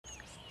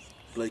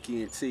Blake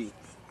Ent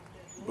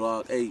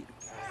Blog 8.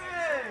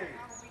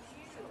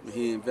 We're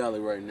here in Valley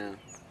right now.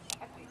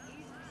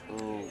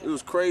 It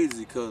was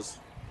crazy because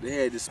they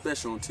had this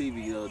special on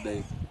TV the other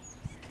day,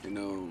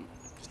 and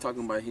just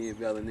talking about here in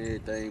Valley and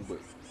everything. But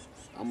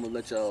I'm gonna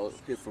let y'all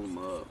hear from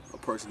a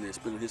person that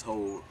spent his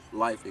whole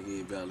life in here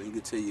in Valley. He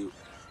can tell you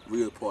the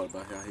real part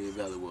about how here in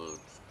Valley was.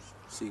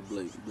 See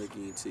Blake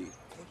Ent.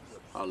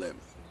 Holla at me.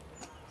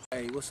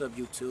 Hey, what's up,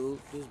 YouTube?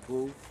 This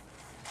Boo,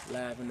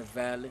 live in the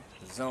Valley,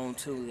 Zone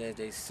 2, as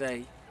they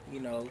say. You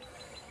know,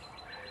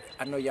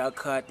 I know y'all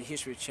caught the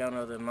History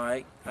Channel the other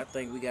night. I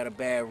think we got a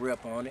bad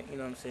rep on it. You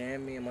know what I'm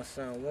saying? Me and my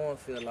son Juan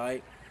feel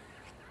like,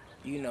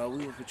 you know,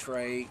 we were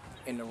portrayed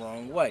in the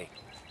wrong way,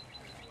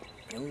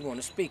 and we want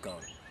to speak on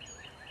it.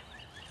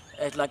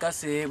 As like I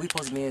said, we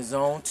supposed to be in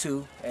Zone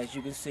 2, as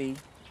you can see.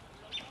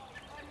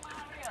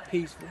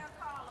 Peaceful.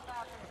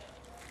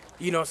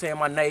 You know what I'm saying?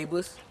 My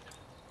neighbors,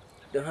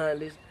 the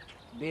Huntley's,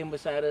 been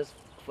beside us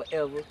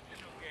forever.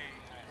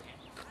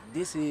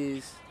 This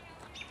is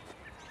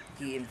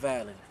here in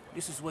Valley.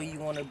 This is where you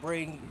want to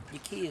bring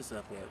your kids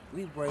up at.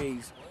 We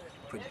raise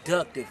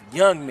productive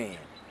young men,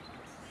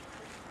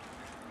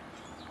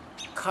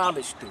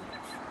 college students,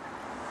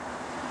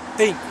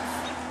 thinkers.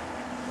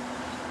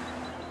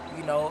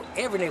 You know,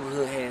 every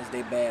neighborhood has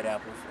their bad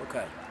apples,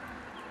 okay.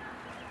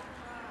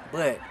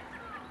 But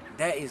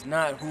that is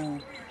not who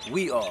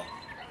we are.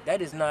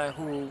 That is not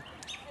who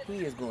he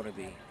is going to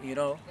be, you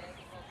know?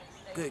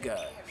 Good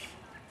guys.